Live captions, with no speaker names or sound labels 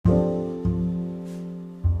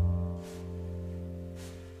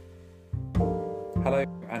Hello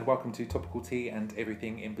and welcome to Topical Tea and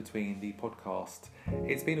Everything in Between, the podcast.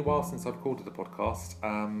 It's been a while since I've recorded a podcast,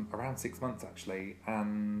 around 6 months actually,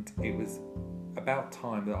 and it was about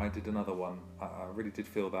time that I did another one. I really did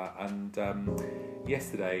feel that, and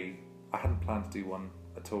yesterday I hadn't planned to do one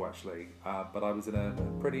at all actually, but I was in a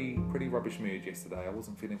pretty rubbish mood yesterday. I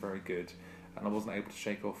wasn't feeling very good, and I wasn't able to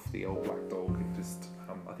shake off the old black dog. It just,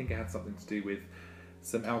 I think it had something to do with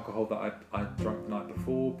some alcohol that I'd drunk the night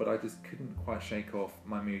before, but I just couldn't quite shake off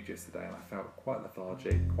my mood yesterday, and I felt quite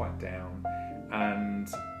lethargic, quite down, and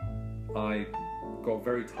I got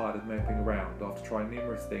very tired of moping around. After trying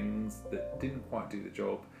numerous things that didn't quite do the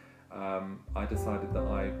job, I decided that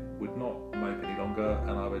I would not mope any longer,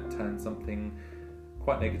 and I would turn something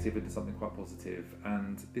quite negative into something quite positive.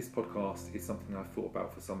 And this podcast is something I've thought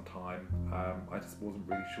about for some time. I just wasn't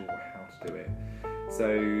really sure how to do it. So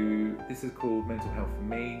this is called Mental Health for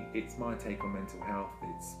Me. It's my take on mental health.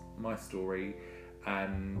 It's my story,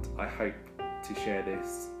 and I hope to share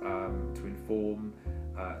this to inform,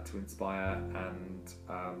 to inspire, and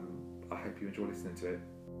I hope you enjoy listening to it.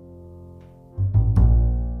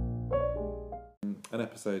 An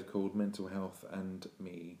episode called Mental Health and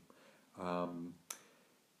Me.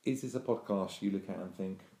 Is this a podcast you look at and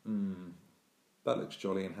think, that looks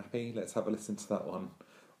jolly and happy, let's have a listen to that one?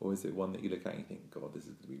 Or is it one that you look at and you think, God, this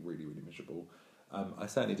is going to be really, really miserable? I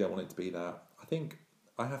certainly don't want it to be that. I think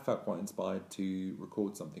I have felt quite inspired to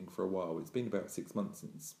record something for a while. It's been about 6 months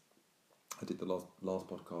since I did the last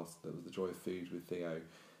podcast. That was The Joy of Food with Theo,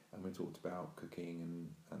 and we talked about cooking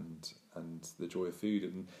and the joy of food.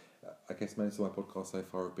 And I guess most of my podcasts so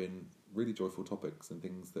far have been really joyful topics and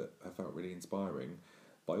things that have felt really inspiring.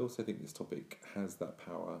 But I also think this topic has that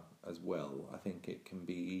power as well. I think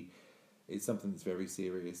it's something that's very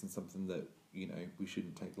serious and something that, we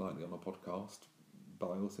shouldn't take lightly on a podcast.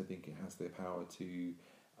 But I also think it has the power to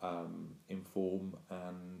inform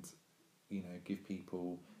and, give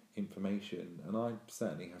people information. And I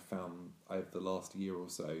certainly have found over the last year or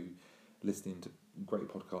so, listening to great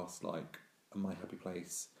podcasts like My Happy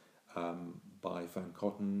Place by Fern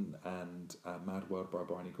Cotton and Mad World by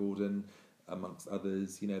Bryony Gordon, amongst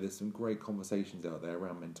others. There's some great conversations out there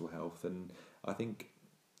around mental health, and I think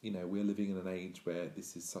we're living in an age where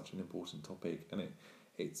this is such an important topic, and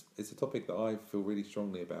it's a topic that I feel really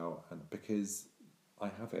strongly about, and because I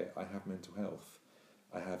have mental health.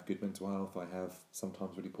 I have good mental health, I have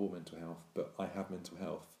sometimes really poor mental health, but I have mental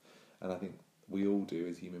health, and I think we all do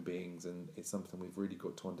as human beings, and it's something we've really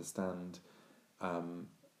got to understand and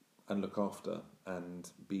look after and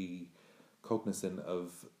be cognizant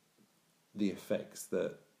of the effects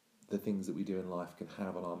that the things that we do in life can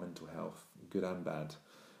have on our mental health, good and bad.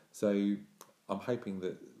 So I'm hoping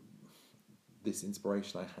that this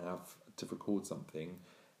inspiration I have to record something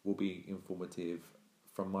will be informative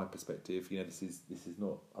from my perspective. This is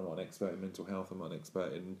not, I'm not an expert in mental health, I'm not an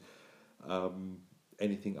expert in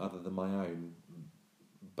anything other than my own,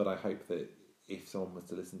 but I hope that if someone was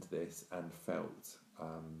to listen to this and felt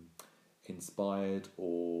inspired,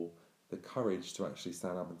 or the courage to actually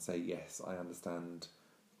stand up and say, yes, I understand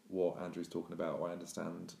what Andrew's talking about, or I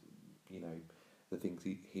understand, the things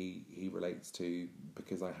he relates to,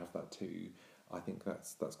 because I have that too. I think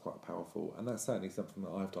that's quite powerful, and that's certainly something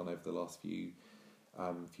that I've done over the last few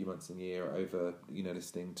months and year, over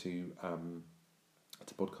listening to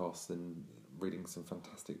podcasts and reading some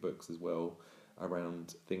fantastic books as well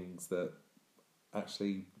around things that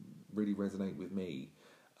actually really resonate with me.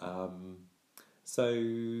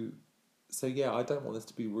 So yeah, I don't want this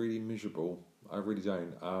to be really miserable. I really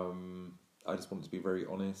don't. I just want it to be very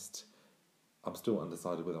honest. I'm still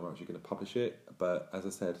undecided whether I'm actually going to publish it, but as I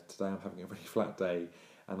said, today I'm having a really flat day,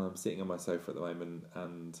 and I'm sitting on my sofa at the moment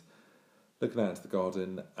and looking out into the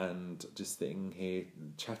garden and just sitting here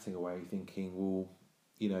chatting away, thinking, well,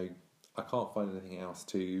 I can't find anything else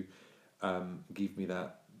to give me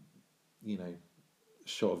that,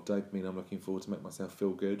 shot of dopamine I'm looking for to make myself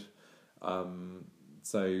feel good.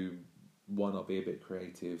 So why not be a bit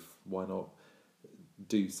creative? Why not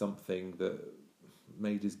do something that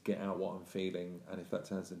may just get out what I'm feeling, and if that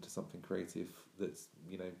turns into something creative that's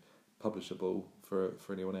publishable for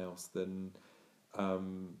anyone else, then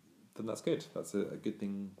that's good. That's a good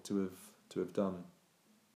thing to have done.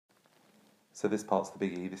 So this part's the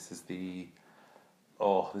biggie. This is the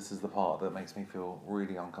part that makes me feel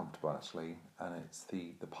really uncomfortable actually, and it's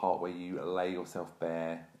the part where you lay yourself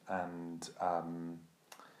bare and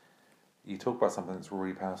you talk about something that's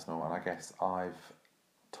really personal. And I guess I've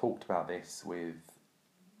talked about this with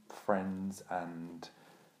friends and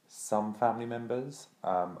some family members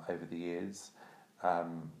over the years.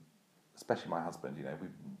 especially my husband, we're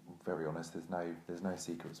very honest. There's no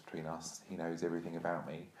secrets between us. He knows everything about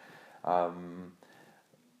me. I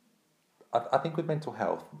think with mental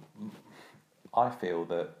health, I feel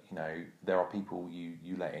that there are people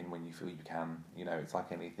you let in when you feel you can. It's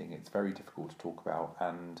like anything. It's very difficult to talk about,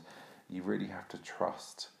 and you really have to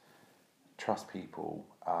trust people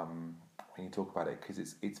when you talk about it, because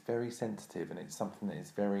it's very sensitive, and it's something that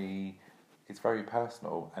is very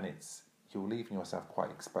personal, and you're leaving yourself quite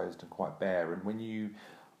exposed and quite bare. And when you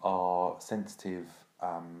are sensitive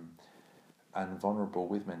and vulnerable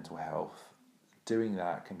with mental health, doing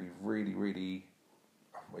that can be really,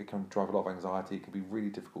 it can drive a lot of anxiety. It can be really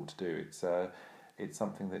difficult to do. It's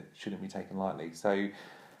something that shouldn't be taken lightly. So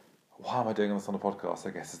why am I doing this on a podcast,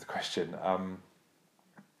 I guess, is the question.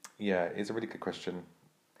 Yeah, it's a really good question.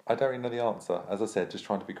 I don't really know the answer. As I said, just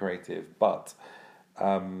trying to be creative. But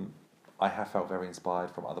I have felt very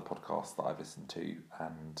inspired from other podcasts that I've listened to.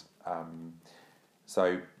 And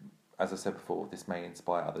so, as I said before, this may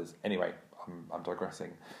inspire others. Anyway, I'm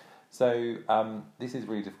digressing. So this is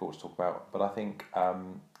really difficult to talk about. But I think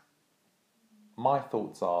my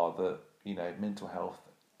thoughts are that, mental health,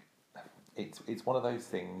 it's one of those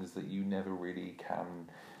things that you never really can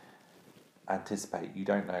anticipate. You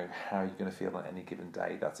don't know how you're going to feel on any given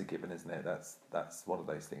day. That's a given, isn't it? That's one of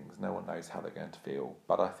those things. No one knows how they're going to feel.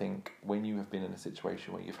 But I think when you have been in a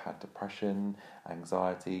situation where you've had depression,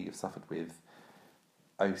 anxiety, you've suffered with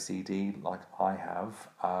OCD like I have,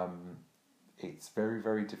 it's very,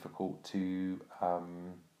 very difficult to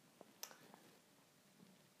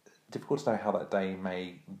know how that day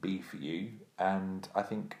may be for you. And I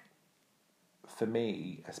think for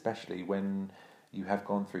me, especially when you have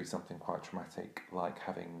gone through something quite traumatic, like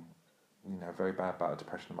having, a very bad bout of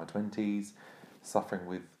depression in my 20s, suffering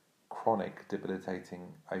with chronic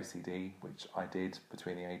debilitating OCD, which I did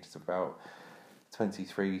between the ages of about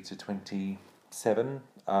 23 to 27,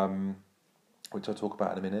 which I'll talk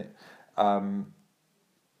about in a minute.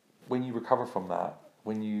 When you recover from that,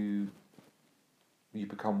 when you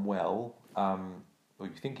become well, or you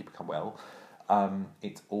think you become well,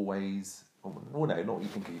 it's always... Well, no, not you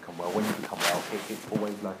think you become well. When you become well, it's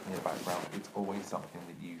always lurking in the background. It's always something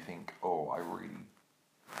that you think, I really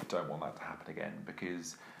don't want that to happen again,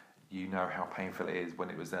 because you know how painful it is when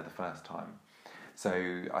it was there the first time. So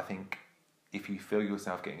I think if you feel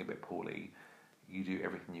yourself getting a bit poorly, you do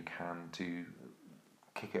everything you can to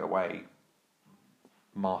kick it away,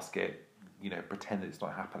 mask it, pretend it's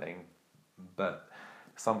not happening. But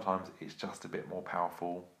sometimes it's just a bit more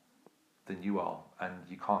powerful than you are, and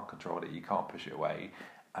you can't control it, you can't push it away,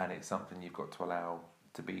 and it's something you've got to allow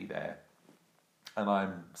to be there. And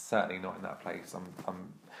I'm certainly not in that place. I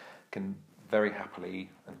can very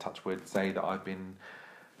happily, and touch wood, say that I've been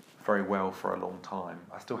very well for a long time.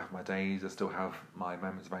 I still have my days, I still have my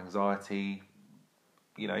moments of anxiety.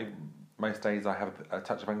 Most days I have a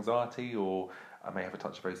touch of anxiety, or I may have a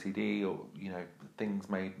touch of OCD, or things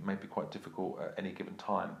may be quite difficult at any given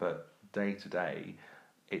time, but day to day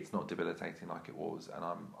it's not debilitating like it was, and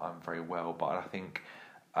I'm very well. But I think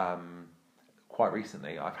quite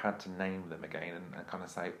recently I've had to name them again and kind of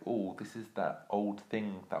say, this is that old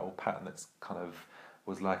thing, that old pattern that's kind of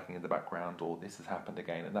was lurking in the background, or this has happened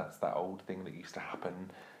again, and that's that old thing that used to happen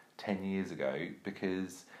 10 years ago.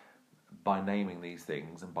 Because by naming these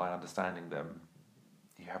things and by understanding them,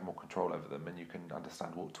 you have more control over them, and you can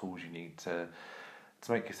understand what tools you need to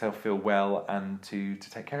make yourself feel well, and to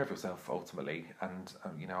take care of yourself ultimately. And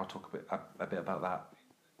I'll talk a bit about that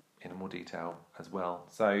in more detail as well.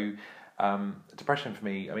 So depression for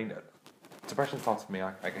me, depression started for me,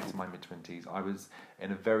 I guess, in my mid-20s. I was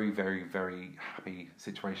in a very, very, very happy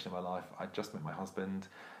situation in my life. I just met my husband.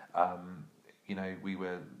 We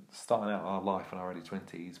were starting out our life in our early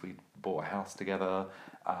 20s. We bought a house together.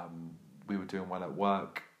 We were doing well at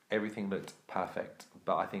work. Everything looked perfect.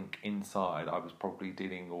 But I think inside I was probably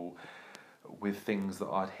dealing with things that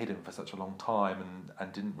I'd hidden for such a long time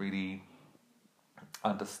and didn't really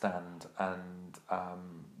understand. And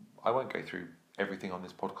I won't go through everything on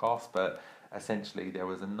this podcast, but essentially there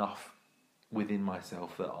was enough within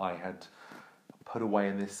myself that I had put away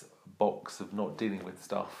in this box of not dealing with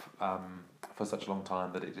stuff for such a long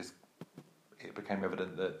time that it became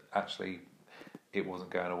evident that actually it wasn't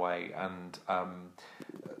going away. And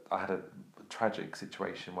I had a tragic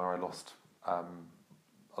situation where I lost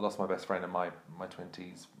my best friend in my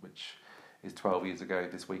 20s, which is 12 years ago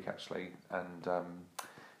this week actually. And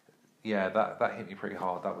that hit me pretty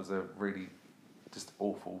hard. That was a really just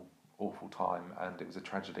awful time, and it was a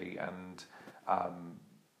tragedy. And I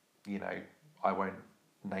won't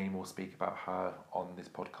name or speak about her on this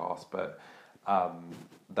podcast, but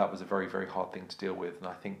that was a very, very hard thing to deal with. And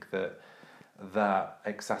I think that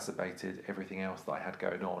exacerbated everything else that I had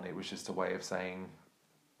going on. It was just a way of saying,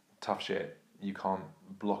 tough shit, you can't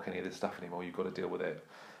block any of this stuff anymore, you've got to deal with it.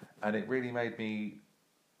 And it really made me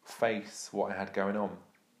face what I had going on.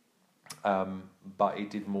 But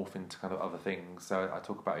it did morph into kind of other things. So I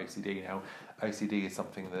talk about OCD now. OCD is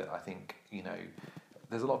something that I think,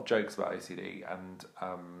 there's a lot of jokes about OCD, and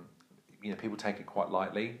people take it quite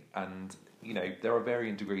lightly. And there are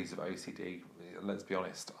varying degrees of OCD. Let's be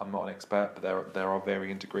honest. I'm not an expert, but there are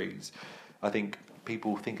varying degrees. I think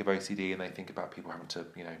people think of OCD and they think about people having to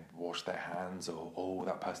wash their hands, or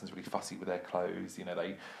that person's really fussy with their clothes. They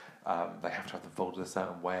have to have them folded a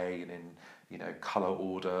certain way and in colour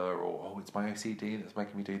order, or it's my OCD that's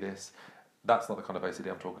making me do this. That's not the kind of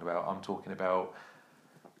OCD I'm talking about. I'm talking about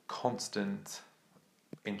constant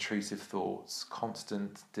intrusive thoughts,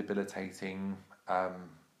 constant debilitating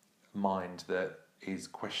mind that is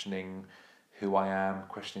questioning who I am,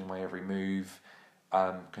 questioning my every move,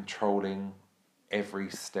 controlling every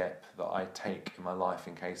step that I take in my life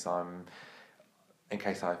in case I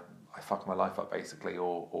fuck my life up, basically,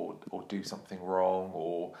 or do something wrong,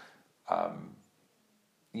 or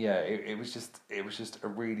it was just a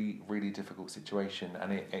really, really difficult situation,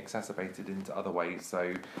 and it exacerbated into other ways.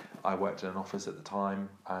 So I worked in an office at the time,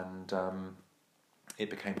 and it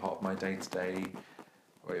became part of my day-to-day,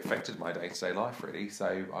 or it affected my day-to-day life, really.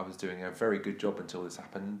 So I was doing a very good job until this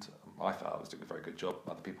happened. I thought I was doing a very good job.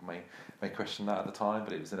 Other people may question that at the time,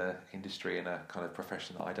 but it was in an industry and a kind of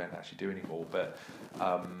profession that I don't actually do anymore. But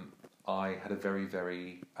I had a very,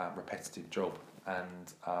 very repetitive job,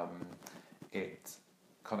 and it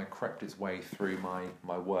kind of crept its way through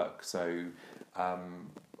my work. So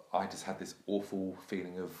I just had this awful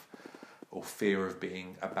feeling or fear of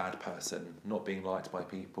being a bad person, not being liked by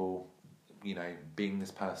people, being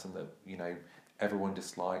this person that everyone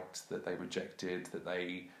disliked, that they rejected, that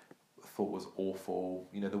they thought was awful,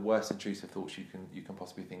 the worst intrusive thoughts you can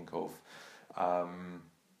possibly think of.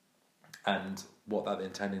 And what that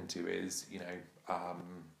then turned into is, I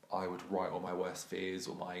would write all my worst fears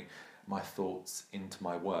or my thoughts into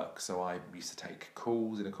my work. So I used to take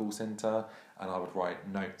calls in a call centre, and I would write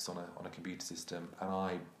notes on a computer system, and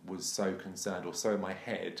I was so concerned, or so in my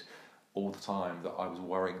head all the time, that I was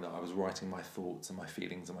worrying that I was writing my thoughts and my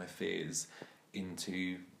feelings and my fears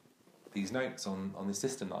into these notes on this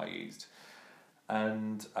system that I used.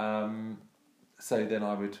 And so then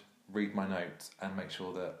I would read my notes and make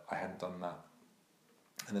sure that I hadn't done that.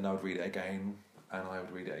 And then I would read it again, and I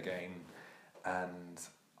would read it again, and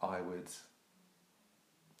I would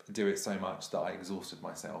do it so much that I exhausted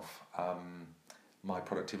myself. My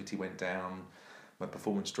productivity went down, my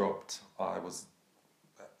performance dropped, I was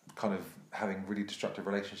kind of having really destructive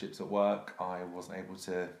relationships at work, I wasn't able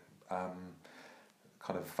to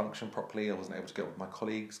kind of function properly, I wasn't able to get with my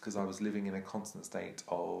colleagues because I was living in a constant state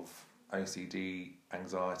of OCD,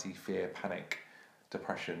 anxiety, fear, panic,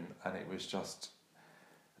 depression, and it was just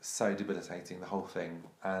so debilitating, the whole thing.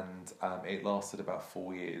 And it lasted about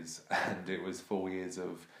 4 years, and it was 4 years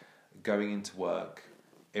of going into work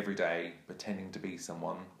every day, pretending to be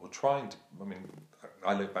someone, or trying to. I mean,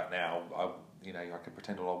 I look back now, I could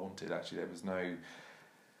pretend all I wanted. Actually,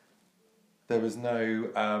 there was no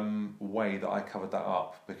way that I covered that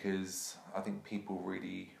up, because I think people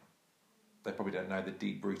really, they probably don't know the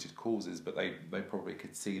deep-rooted causes, but they probably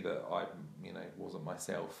could see that I, wasn't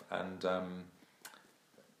myself. And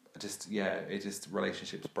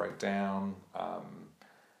relationships broke down.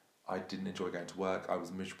 I didn't enjoy going to work. I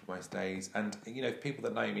was miserable most days. And, people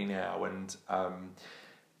that know me now and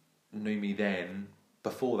knew me then,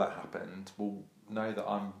 before that happened, will know that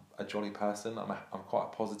I'm a jolly person. I'm quite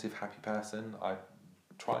a positive, happy person. I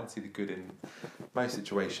try and see the good in most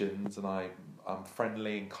situations, and I'm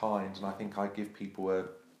friendly and kind, and I think I give people a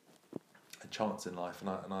chance in life, and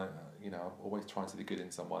I I'm always trying to see the good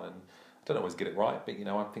in someone, and I don't always get it right, but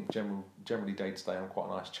I think generally day to day I'm quite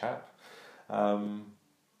a nice chap.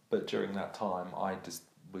 But during that time, I just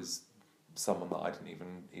was someone that I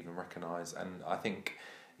didn't even recognise, and I think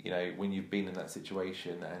when you've been in that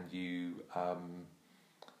situation and you've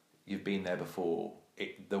been there before,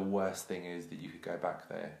 the worst thing is that you could go back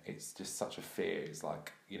there. It's just such a fear. It's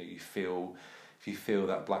like, you feel, if you feel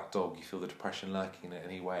that black dog, you feel the depression lurking in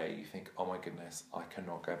any way, you think, oh my goodness, I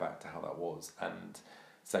cannot go back to how that was. And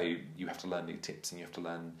so you have to learn new tips, and you have to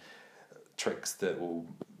learn tricks that will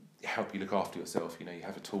help you look after yourself. You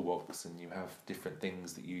have a toolbox, and you have different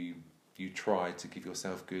things that you try to give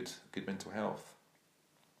yourself good mental health.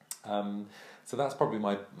 So that's probably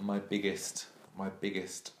my biggest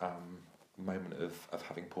moment of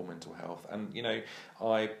having poor mental health. And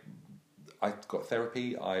I got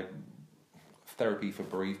therapy. Therapy for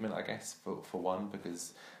bereavement, I guess, for one,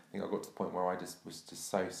 because I think I got to the point where I just was just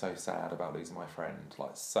so sad about losing my friend,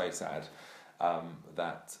 like so sad,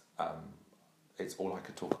 that it's all I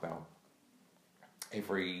could talk about.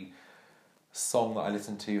 Every song that I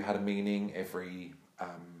listened to had a meaning. Every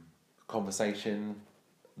conversation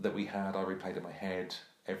that we had, I replayed in my head.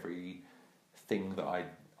 Every thing that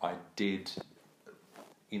I did,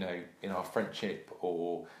 in our friendship,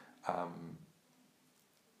 or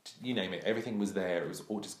you name it, everything was there. It was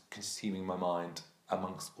all just consuming my mind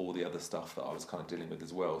amongst all the other stuff that I was kind of dealing with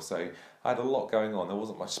as well. So I had a lot going on. There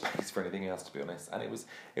wasn't much space for anything else, to be honest. And it was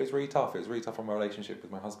really tough. It was really tough on my relationship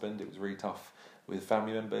with my husband. It was really tough with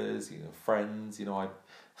family members, friends. I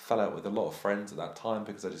fell out with a lot of friends at that time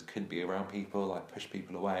because I just couldn't be around people. I pushed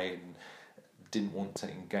people away and didn't want to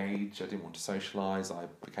engage. I didn't want to socialise. I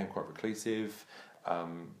became quite reclusive.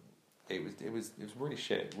 It was really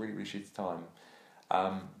shit, really shitty time.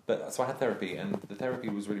 But so I had therapy, and the therapy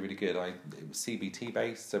was really good. It was CBT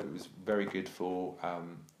based, so it was very good for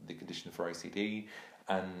the condition for OCD.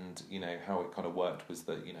 And how it kind of worked was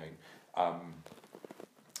that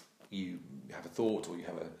you have a thought, or you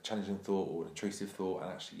have a challenging thought or an intrusive thought,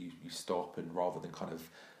 and actually you stop, and rather than kind of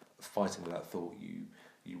fighting with that thought, you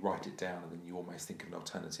write it down, and then you almost think of an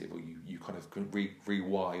alternative, or you kind of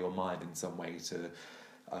rewire your mind in some way to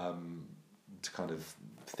kind of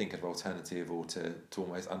think of an alternative, or to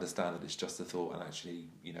almost understand that it's just a thought, and actually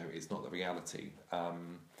it's not the reality.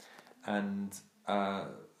 And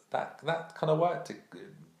that kind of worked.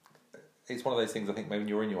 It's one of those things, I think, when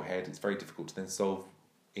you're in your head, it's very difficult to then solve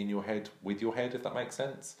in your head with your head, if that makes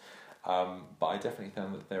sense. But I definitely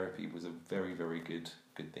found that therapy was a very good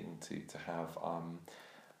thing to have.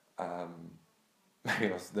 Maybe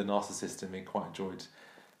I was the narcissist in me quite enjoyed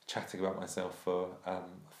chatting about myself for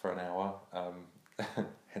an hour,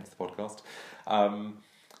 hence the podcast.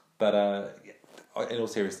 But in all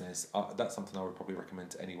seriousness, that's something I would probably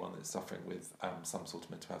recommend to anyone that's suffering with some sort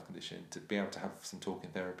of mental health condition, to be able to have some talking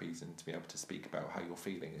therapies and to be able to speak about how you're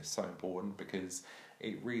feeling is so important, because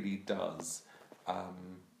it really does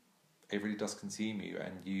consume you.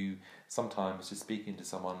 And you sometimes, just speaking to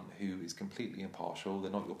someone who is completely impartial,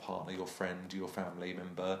 they're not your partner, your friend, your family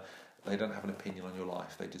member, they don't have an opinion on your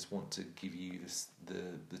life, they just want to give you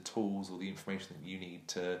the tools or the information that you need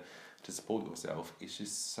to support yourself. It's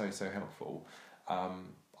just so helpful.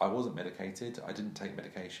 I wasn't medicated, I didn't take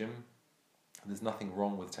medication. There's nothing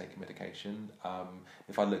wrong with taking medication.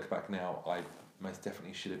 If I look back now, I most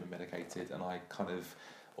definitely should have been medicated, and I kind of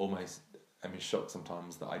almost am in shock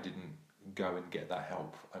sometimes that I didn't go and get that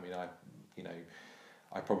help. I mean,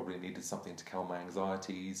 I probably needed something to calm my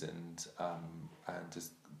anxieties and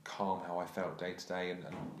just calm how I felt day to day, and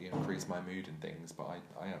increase my mood and things. But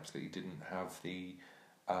I absolutely didn't have the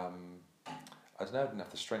I didn't have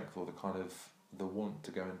the strength or the kind of the want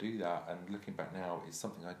to go and do that. And looking back now, it's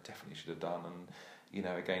something I definitely should have done. And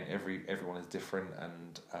again, everyone is different,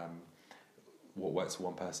 and what works for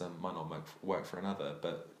one person might not work for another.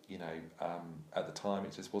 But at the time,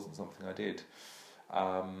 it just wasn't something I did.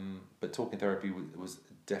 But talking therapy was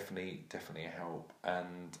definitely a help.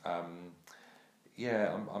 And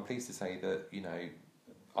I'm pleased to say that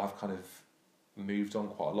I've kind of moved on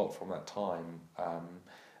quite a lot from that time.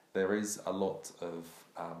 There is a lot of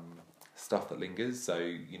stuff that lingers. So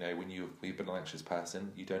when you've been an anxious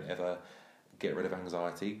person, you don't ever get rid of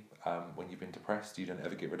anxiety. When you've been depressed, you don't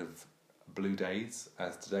ever get rid of blue days,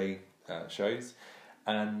 as today shows.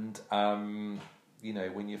 And when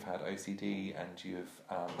you've had OCD and you've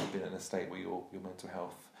been in a state where your mental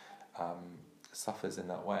health suffers in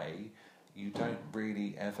that way, you don't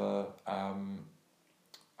really ever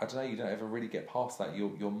you don't ever really get past that.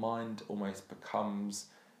 Your mind almost becomes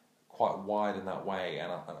quite wide in that way.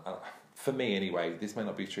 And for me anyway, this may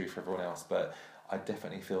not be true for everyone else, but I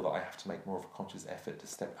definitely feel that I have to make more of a conscious effort to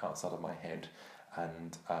step outside of my head.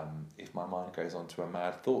 And if my mind goes onto a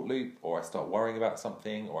mad thought loop, or I start worrying about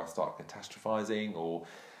something, or I start catastrophizing, or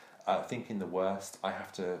thinking the worst, I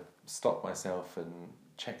have to stop myself and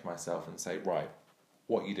check myself and say, right,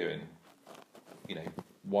 what are you doing?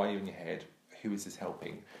 Why are you in your head? Who is this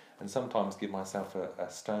helping? And sometimes give myself a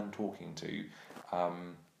stern talking to,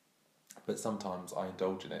 but sometimes I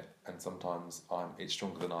indulge in it, and sometimes it's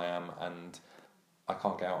stronger than I am, and I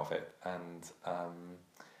can't get out of it. And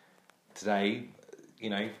today,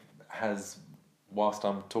 whilst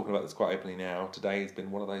I'm talking about this quite openly now, today has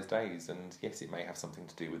been one of those days. And yes, it may have something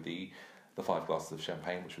to do with the 5 glasses of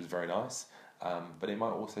champagne, which was very nice, but it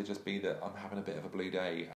might also just be that I'm having a bit of a blue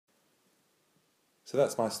day. So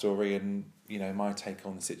that's my story, and my take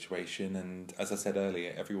on the situation. And as I said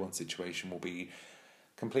earlier, everyone's situation will be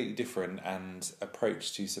completely different, and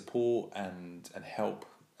approach to support and help,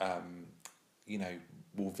 you know,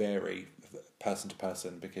 will vary person to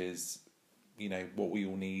person, because, you know, what we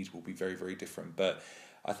all need will be very, very different. But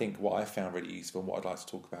I think what I found really useful and what I'd like to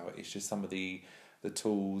talk about is just some of the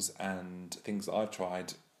tools and things that I've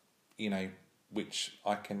tried, you know, which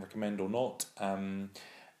I can recommend or not,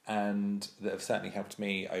 and that have certainly helped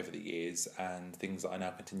me over the years, and things that I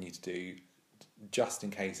now continue to do, just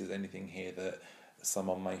in case there's anything here that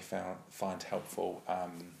someone may find helpful,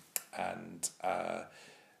 and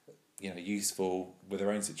you know, useful with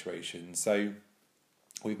their own situation. So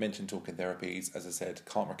we've mentioned talking therapies. As I said,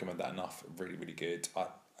 can't recommend that enough. Really, really good.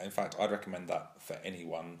 In fact, I'd recommend that for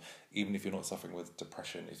anyone, even if you're not suffering with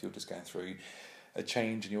depression. If you're just going through a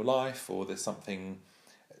change in your life, or there's something,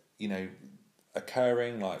 you know,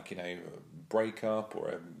 occurring, like, you know, a breakup or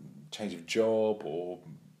a change of job, or,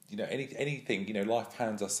 you know, anything, you know, life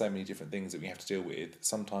hands us so many different things that we have to deal with.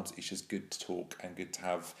 Sometimes it's just good to talk and good to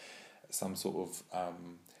have some sort of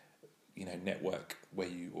you know, network where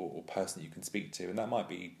you, or person that you can speak to, and that might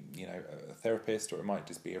be, you know, a therapist, or it might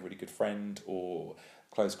just be a really good friend, or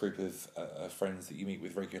a close group of friends that you meet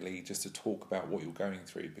with regularly, just to talk about what you're going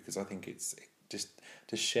through, because I think it's just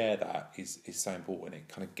to share that is so important. It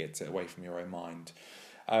kind of gets it away from your own mind.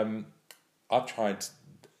 I've tried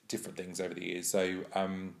different things over the years, so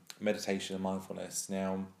meditation and mindfulness.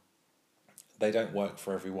 Now, they don't work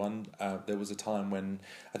for everyone. There was a time when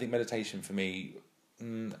I think meditation for me,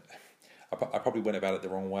 I probably went about it the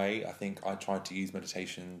wrong way. I think I tried to use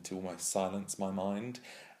meditation to almost silence my mind,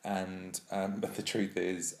 and but the truth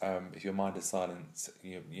is, if your mind is silent,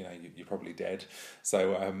 you're probably dead.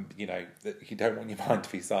 So you know, you don't want your mind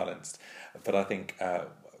to be silenced. But I think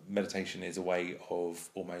meditation is a way of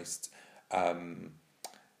almost, I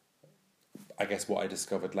guess what I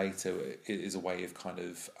discovered later is a way of kind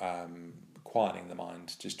of quietening the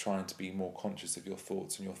mind, just trying to be more conscious of your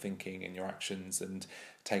thoughts and your thinking and your actions, and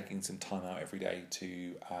taking some time out every day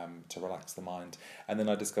to relax the mind. And then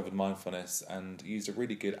I discovered mindfulness and used a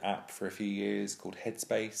really good app for a few years called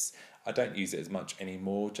Headspace. I don't use it as much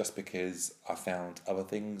anymore, just because I found other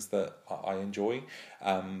things that I enjoy.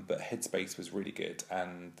 But Headspace was really good,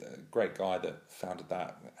 and a great guy that founded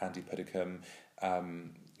that, Andy Puddicombe.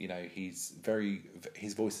 You know, his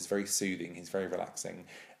voice is very soothing. He's very relaxing,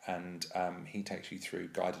 and he takes you through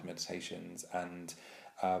guided meditations, and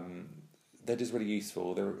they're just really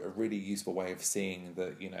useful. They're a really useful way of seeing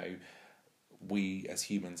that, you know, we as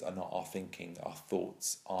humans are not our thinking. Our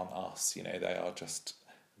thoughts aren't us. You know, they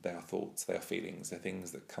are thoughts, they are feelings, they're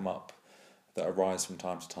things that come up, that arise from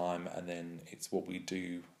time to time, and then it's what we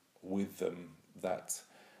do with them that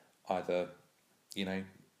either, you know,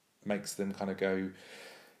 makes them kind of go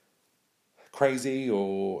crazy,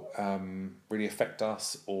 or really affect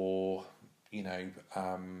us, or, you know,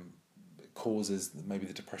 causes maybe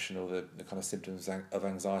the depression or the kind of symptoms of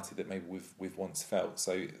anxiety that maybe we've once felt.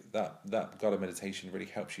 So that guided meditation really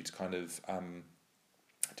helps you to kind of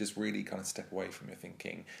just really kind of step away from your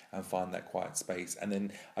thinking and find that quiet space. And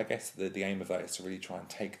then I guess the aim of that is to really try and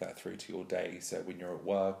take that through to your day. So when you're at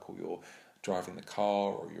work, or you're driving the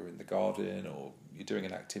car, or you're in the garden, or you're doing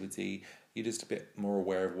an activity, you're just a bit more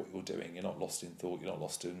aware of what you're doing. You're not lost in thought, you're not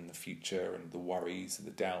lost in the future and the worries and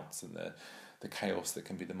the doubts and the chaos that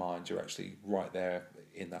can be the mind. You're actually right there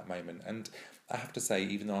in that moment. And I have to say,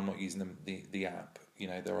 even though I'm not using the app, you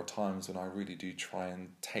know, there are times when I really do try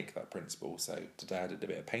and take that principle. So today I did a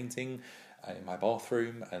bit of painting in my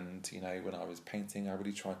bathroom, and, you know, when I was painting, I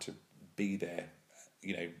really tried to be there,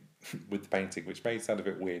 you know, with the painting, which may sound a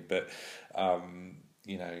bit weird, but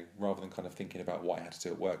you know, rather than kind of thinking about what I had to do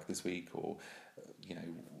at work this week, or, you know,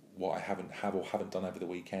 what I haven't done over the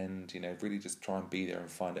weekend, you know, really just try and be there and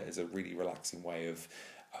find it as a really relaxing way of,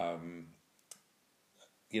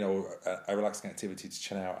 you know, a relaxing activity to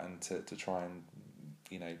chill out and to try and,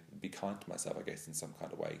 you know, be kind to myself, I guess, in some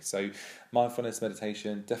kind of way. So mindfulness,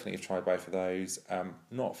 meditation, definitely have tried both of those.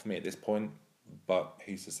 Not for me at this point, but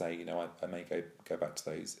who's to say, you know, I may go back to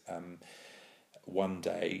those one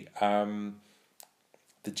day.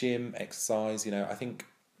 The gym, exercise, you know, I think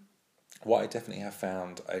what I definitely have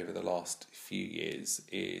found over the last few years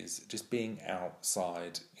is just being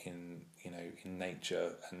outside in, you know, in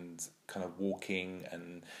nature, and kind of walking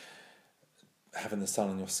and having the sun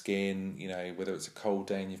on your skin, you know, whether it's a cold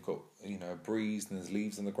day and you've got, you know, a breeze and there's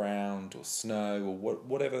leaves on the ground, or snow, or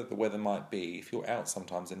whatever the weather might be. If you're out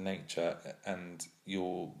sometimes in nature and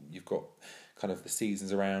you've got kind of the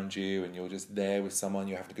seasons around you, and you're just there with someone,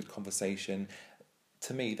 you're having a good conversation,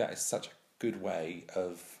 to me that is such a good way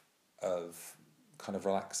of kind of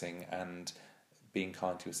relaxing and being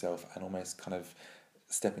kind to yourself, and almost kind of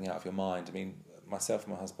stepping out of your mind. I mean, myself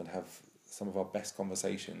and my husband have some of our best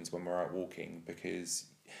conversations when we're out walking, because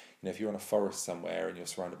if you're in a forest somewhere and you're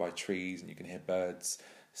surrounded by trees and you can hear birds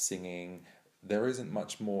singing, there isn't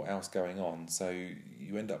much more else going on. So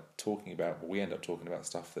we end up talking about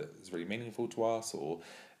stuff that is really meaningful to us, or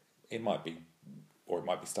it might be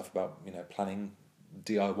stuff about planning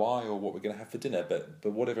DIY or what we're going to have for dinner. But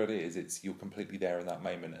whatever it is, you're completely there in that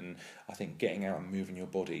moment. And I think getting out and moving your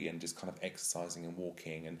body and just kind of exercising and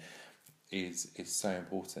walking and is so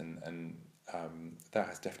important. And that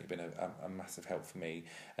has definitely been a massive help for me.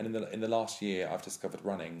 And in the last year, I've discovered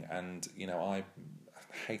running, and I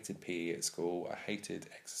hated PE at school. I hated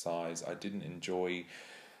exercise. I didn't enjoy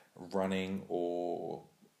running or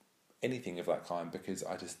anything of that kind, because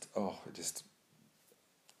I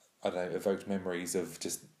don't know, evoked memories of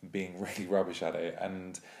just being really rubbish at it.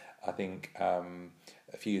 And I think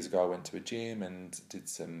a few years ago I went to a gym and did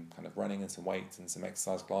some kind of running and some weights and some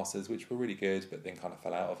exercise classes, which were really good, but then kind of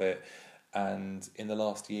fell out of it. And in the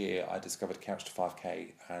last year, I discovered Couch to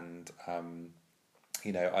 5K, and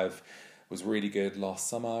I've was really good last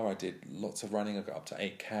summer. I did lots of running. I got up to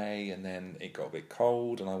 8K, and then it got a bit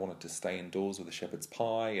cold, and I wanted to stay indoors with a shepherd's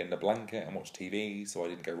pie and a blanket and watch TV, so I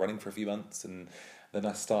didn't go running for a few months. And then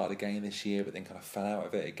I started again this year, but then kind of fell out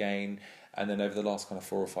of it again. And then over the last kind of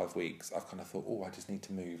 4 or 5 weeks, I've kind of thought, I just need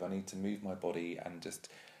to move. I need to move my body and just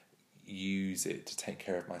use it to take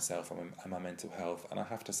care of myself and my mental health. And I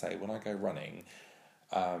have to say, when I go running,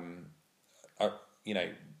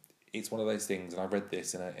 it's one of those things, and I read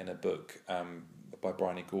this in a book by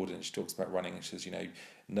Bryony Gordon. She talks about running, and she says,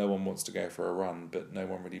 no one wants to go for a run, but no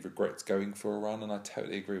one really regrets going for a run. And I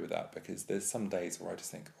totally agree with that, because there's some days where I just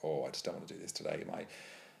think, I just don't want to do this today.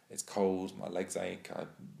 It's cold, my legs ache, I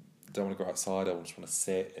don't want to go outside, I just want to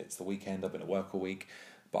sit. It's the weekend, I've been at work all week.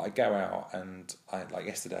 But I go out, and like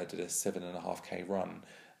yesterday I did a 7.5k run,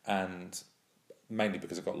 and mainly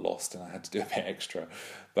because I got lost and I had to do a bit extra.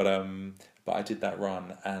 But I did that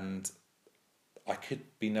run, and I could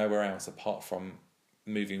be nowhere else apart from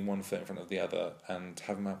moving one foot in front of the other and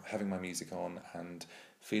having my music on and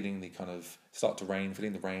feeling the kind of start to rain,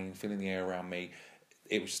 feeling the rain, feeling the air around me.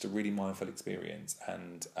 It was just a really mindful experience,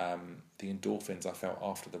 and the endorphins I felt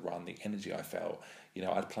after the run, the energy I felt.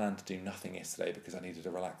 I'd planned to do nothing yesterday because I needed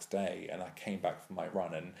a relaxed day, and I came back from my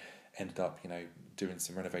run and ended up, doing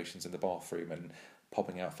some renovations in the bathroom and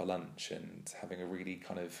popping out for lunch and having a really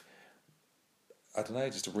kind of,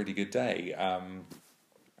 just a really good day.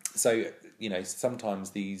 So, sometimes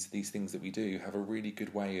these things that we do have a really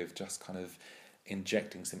good way of just kind of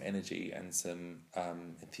injecting some energy and some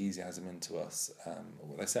enthusiasm into us.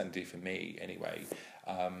 Well, they certainly do for me anyway.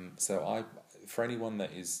 So for anyone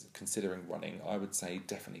that is considering running, I would say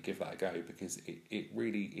definitely give that a go, because it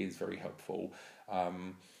really is very helpful.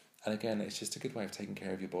 And again, it's just a good way of taking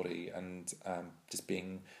care of your body and just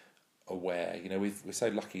being aware. We're so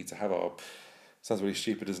lucky to have our... Sounds really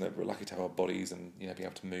stupid, isn't it? But we're lucky to have our bodies and be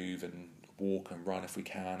able to move and walk and run if we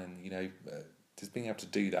can, and just being able to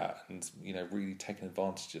do that and really taking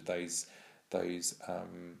advantage of those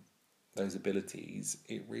abilities.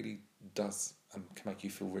 It really does can make you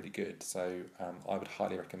feel really good. So I would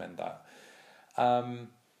highly recommend that.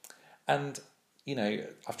 And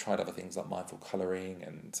I've tried other things like mindful colouring,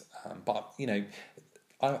 and but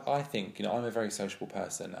I think, I'm a very sociable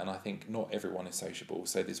person, and I think not everyone is sociable,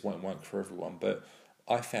 so this won't work for everyone. But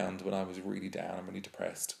I found when I was really down and really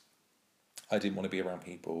depressed, I didn't want to be around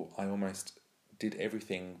people. I almost did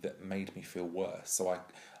everything that made me feel worse. So I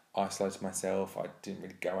isolated myself, I didn't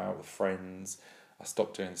really go out with friends, I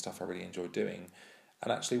stopped doing the stuff I really enjoyed doing.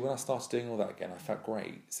 And actually, when I started doing all that again, I felt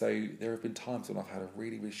great. So there have been times when I've had a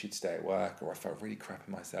really, really shitty day at work, or I felt really crap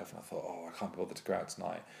in myself, and I thought, I can't be bothered to go out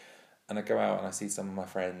tonight. And I go out and I see some of my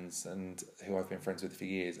friends and who I've been friends with for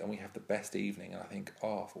years, and we have the best evening. And I think,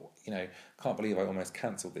 can't believe I almost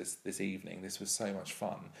cancelled this evening. This was so much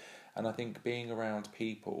fun. And I think being around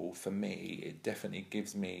people, for me, it definitely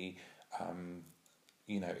gives me,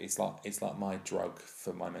 it's like my drug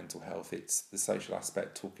for my mental health. It's the social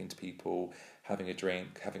aspect, talking to people, having a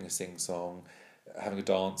drink, having a sing-song, having a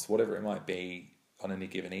dance, whatever it might be on any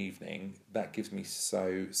given evening. That gives me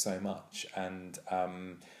so much. And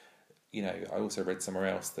I also read somewhere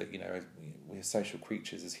else that, we're social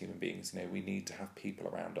creatures as human beings. We need to have people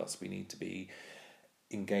around us. We need to be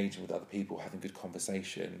engaging with other people, having good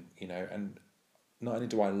conversation, and not only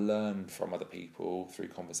do I learn from other people through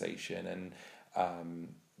conversation and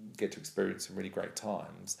get to experience some really great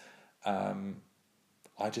times,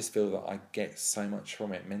 I just feel that I get so much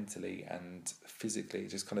from it mentally and physically.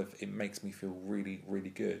 Just kind of, it makes me feel really, really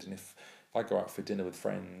good. And if I go out for dinner with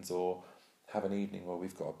friends or have an evening where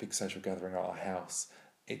we've got a big social gathering at our house,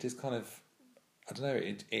 it just kind of I don't know,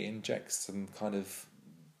 it injects some kind of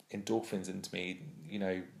endorphins into me,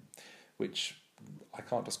 which I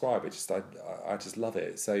can't describe. It just I just love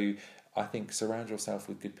it. So I think surround yourself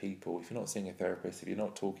with good people. If you're not seeing a therapist, if you're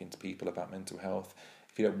not talking to people about mental health,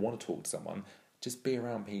 if you don't want to talk to someone, just be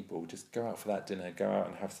around people. Just go out for that dinner. Go out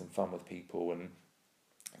and have some fun with people and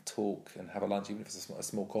talk and have a lunch, even if it's a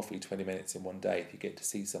small coffee, 20 minutes in one day. If you get to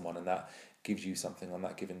see someone and that gives you something on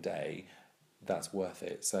that given day, that's worth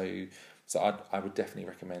it. So I would definitely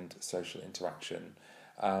recommend social interaction.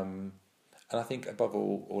 And I think above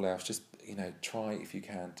all else, just, try if you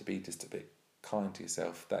can to be just a bit kind to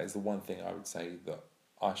yourself. That is the one thing I would say that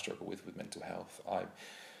I struggle with mental health.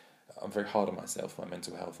 I'm very hard on myself for my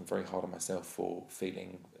mental health. I'm very hard on myself for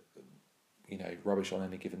feeling, rubbish on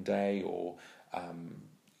any given day, or, why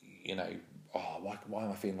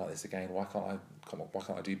am I feeling like this again? Why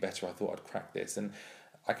can't I do better? I thought I'd crack this. And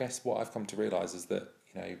I guess what I've come to realise is that,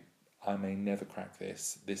 I may never crack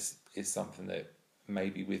this. This is something that may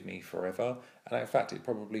be with me forever. And in fact, it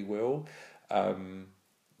probably will. And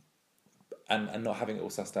not having it all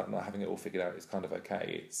sussed out, not having it all figured out is kind of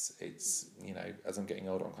okay. It's as I'm getting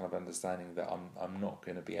older, I'm kind of understanding that I'm not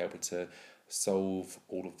going to be able to solve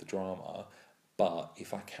all of the drama, but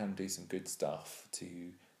if I can do some good stuff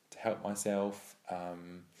to help myself,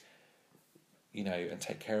 and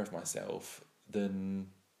take care of myself, then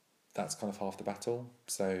that's kind of half the battle.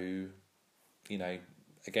 So,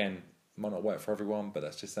 again, might not work for everyone, but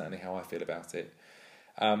that's just certainly how I feel about it.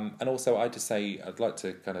 And also, I'd like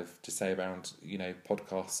to kind of just say around,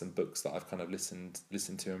 podcasts and books that I've kind of listened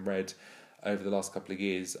to and read over the last couple of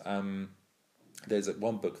years. There's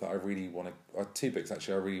one book that I really want to, or two books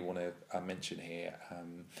actually, I really want to mention here.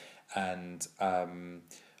 And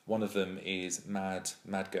one of them is Mad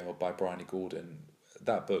Girl by Bryony Gordon.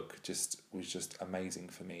 That book was just amazing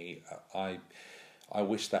for me. I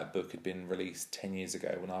wish that book had been released 10 years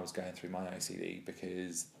ago when I was going through my OCD,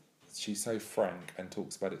 because she's so frank and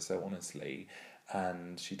talks about it so honestly,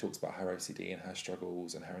 and she talks about her OCD and her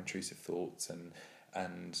struggles and her intrusive thoughts and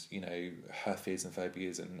her fears and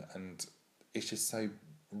phobias, and it's just so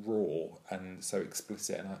raw and so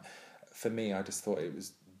explicit. And for me, I just thought it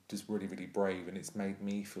was just really, really brave, and it's made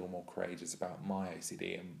me feel more courageous about my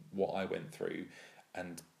OCD and what I went through,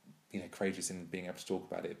 and courageous in being able to talk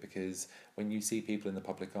about it. Because when you see people in the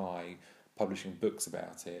public eye publishing books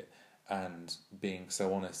about it and being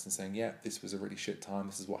so honest and saying, yeah, this was a really shit time,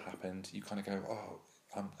 this is what happened, you kind of go, oh,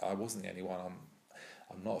 I wasn't the only one.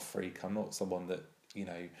 I'm not a freak. I'm not someone that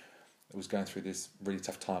was going through this really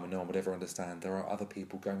tough time and no one would ever understand. There are other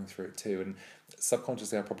people going through it too, and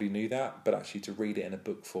subconsciously I probably knew that, but actually to read it in a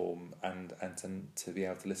book form and to be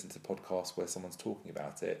able to listen to podcasts where someone's talking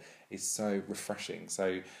about it is so refreshing.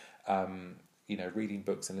 So reading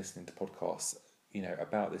books and listening to podcasts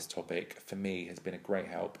about this topic for me has been a great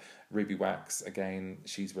help. Ruby Wax, again,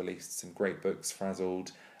 she's released some great books.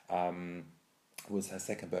 Frazzled was her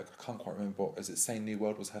second book. I can't quite remember what was it. Say New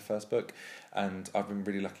World was her first book, and I've been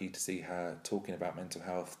really lucky to see her talking about mental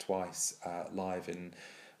health twice live, in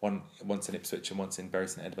once in Ipswich and once in Bury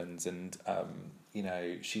St Edmunds, and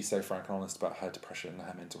she's so frank and honest about her depression and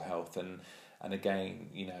her mental health, and again,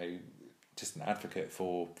 just an advocate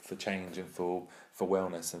for change and for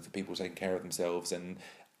wellness and for people taking care of themselves,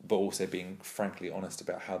 but also being frankly honest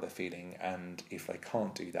about how they're feeling, and if they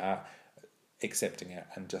can't do that, accepting it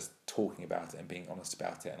and just talking about it and being honest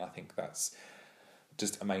about it. And I think that's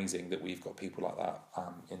just amazing that we've got people like that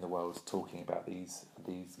in the world talking about these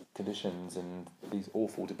conditions and these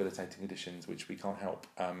awful, debilitating conditions which we can't help.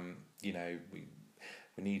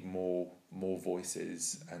 We need more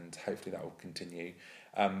voices, and hopefully that will continue.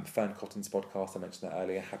 Fern Cotton's podcast, I mentioned that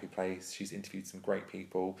earlier, Happy Place. She's interviewed some great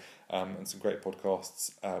people and some great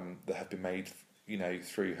podcasts that have been made,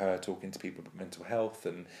 through her talking to people about mental health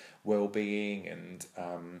and well-being and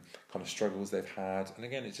kind of struggles they've had. And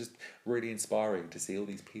again, it's just really inspiring to see all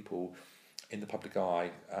these people in the public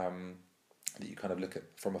eye that you kind of look at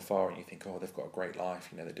from afar and you think, oh, they've got a great life,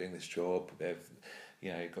 they're doing this job, they've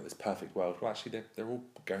got this perfect world. Well, actually, they're all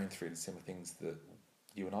going through the similar things that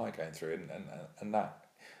you and I are going through, and that,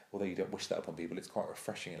 although you don't wish that upon people, it's quite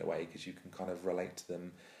refreshing in a way, because you can kind of relate to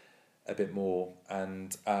them a bit more.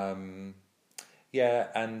 And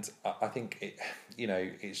and I think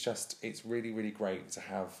it's really, really great to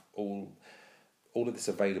have all of this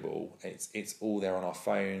available. It's all there on our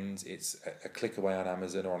phones. It's a click away on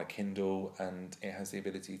Amazon or on a Kindle, and it has the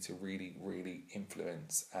ability to really, really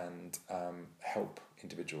influence and help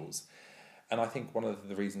individuals. And I think one of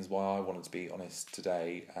the reasons why I wanted to be honest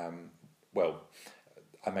today, I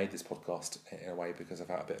made this podcast in a way because I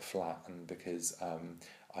felt a bit flat, and because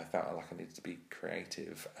I felt like I needed to be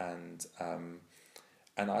creative, and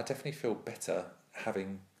I definitely feel better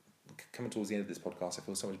having coming towards the end of this podcast. I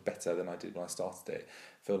feel so much better than I did when I started it.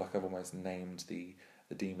 I feel like I've almost named the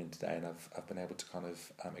demon today, and I've been able to kind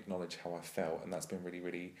of acknowledge how I felt, and that's been really,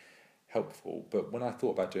 really helpful. But when I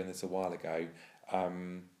thought about doing this a while ago,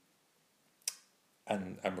 and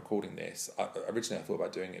recording this, originally I thought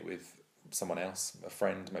about doing it with someone else, a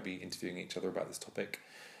friend, maybe interviewing each other about this topic.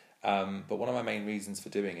 But one of my main reasons for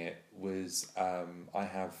doing it was I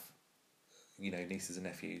have, nieces and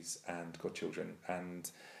nephews and godchildren,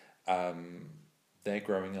 and they're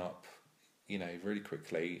growing up, really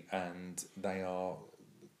quickly, and they are,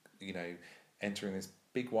 entering this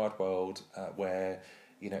big wide world where,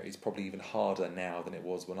 it's probably even harder now than it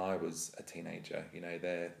was when I was a teenager.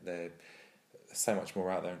 They're so much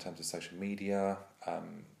more out there in terms of social media,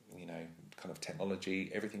 kind of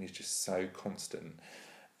technology. Everything is just so constant,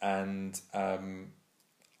 and I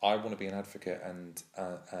want to be an advocate and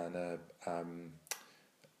an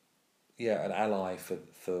ally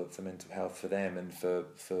for mental health for them and for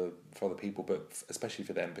other people, but especially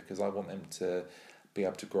for them, because I want them to be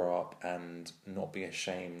able to grow up and not be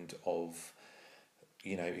ashamed of,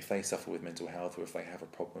 if they suffer with mental health, or if they have a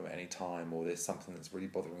problem at any time, or there's something that's really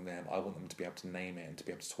bothering them. I want them to be able to name it and to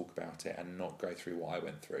be able to talk about it and not go through what I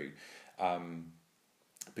went through,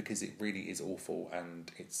 because it really is awful, and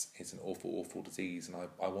it's an awful disease, and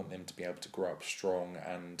I want them to be able to grow up strong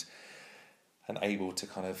and able to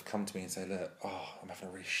kind of come to me and say, look, I'm having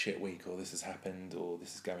a really shit week, or this has happened, or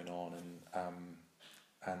this is going on,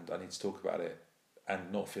 and I need to talk about it,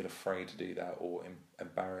 and not feel afraid to do that, or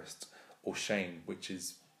embarrassed or shame, which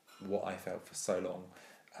is what I felt for so long.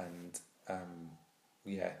 And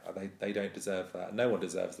they don't deserve that. No one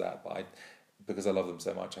deserves that, but because I love them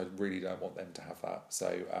so much, I really don't want them to have that.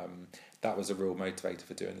 So that was a real motivator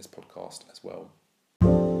for doing this podcast as well.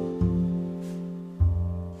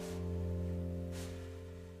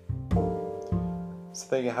 So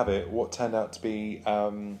there you have it. What turned out to be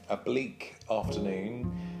a bleak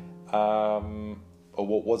afternoon, or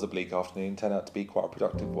what was a bleak afternoon, turned out to be quite a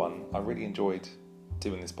productive one. I really enjoyed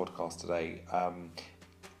doing this podcast today.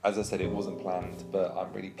 As I said, it wasn't planned, but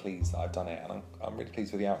I'm really pleased that I've done it, and I'm really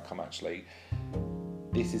pleased with the outcome, actually.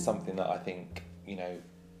 This is something that I think,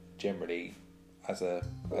 generally, as a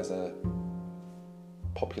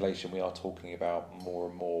population, we are talking about more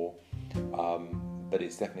and more, but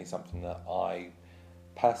it's definitely something that I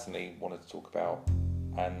personally wanted to talk about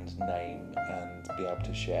and name and be able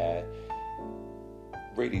to share,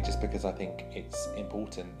 really just because I think it's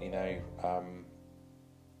important.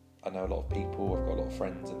 I know a lot of people, I've got a lot of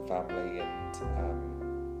friends and family, and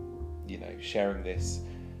sharing this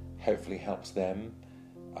hopefully helps them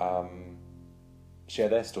share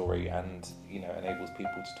their story, and enables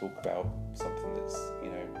people to talk about something that's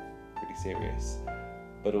really serious.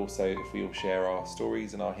 But also, if we all share our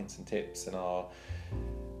stories and our hints and tips and our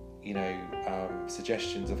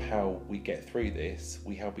suggestions of how we get through this,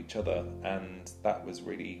 we help each other. And that was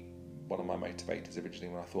really one of my motivators originally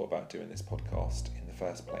when I thought about doing this podcast in the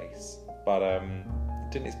first place. But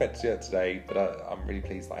didn't expect to do it today, but I'm really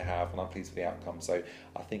pleased that I have, and I'm pleased with the outcome. So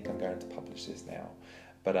I think I'm going to publish this now.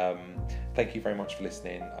 But thank you very much for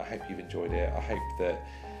listening. I hope you've enjoyed it. I hope that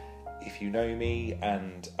if you know me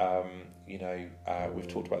and we've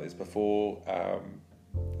talked about this before,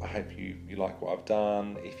 I hope you like what I've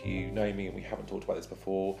done. If you know me and we haven't talked about this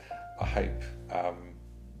before, I hope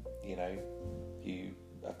you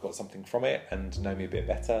have got something from it and know me a bit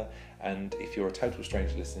better. And if you're a total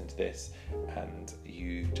stranger listening to this and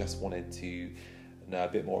you just wanted to know a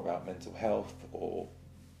bit more about mental health, or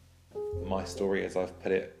my story as I've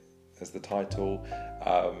put it as the title,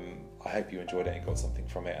 I hope you enjoyed it and got something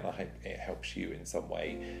from it, and I hope it helps you in some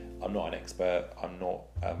way. I'm not an expert, I'm not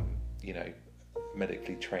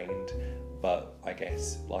medically trained, but I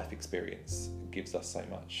guess life experience gives us so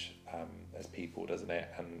much as people, doesn't it?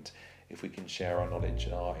 And if we can share our knowledge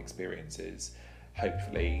and our experiences,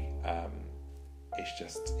 hopefully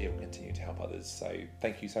it will continue to help others. So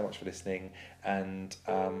thank you so much for listening, and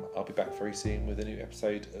I'll be back very soon with a new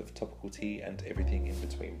episode of Topical Tea and everything in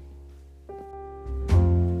between.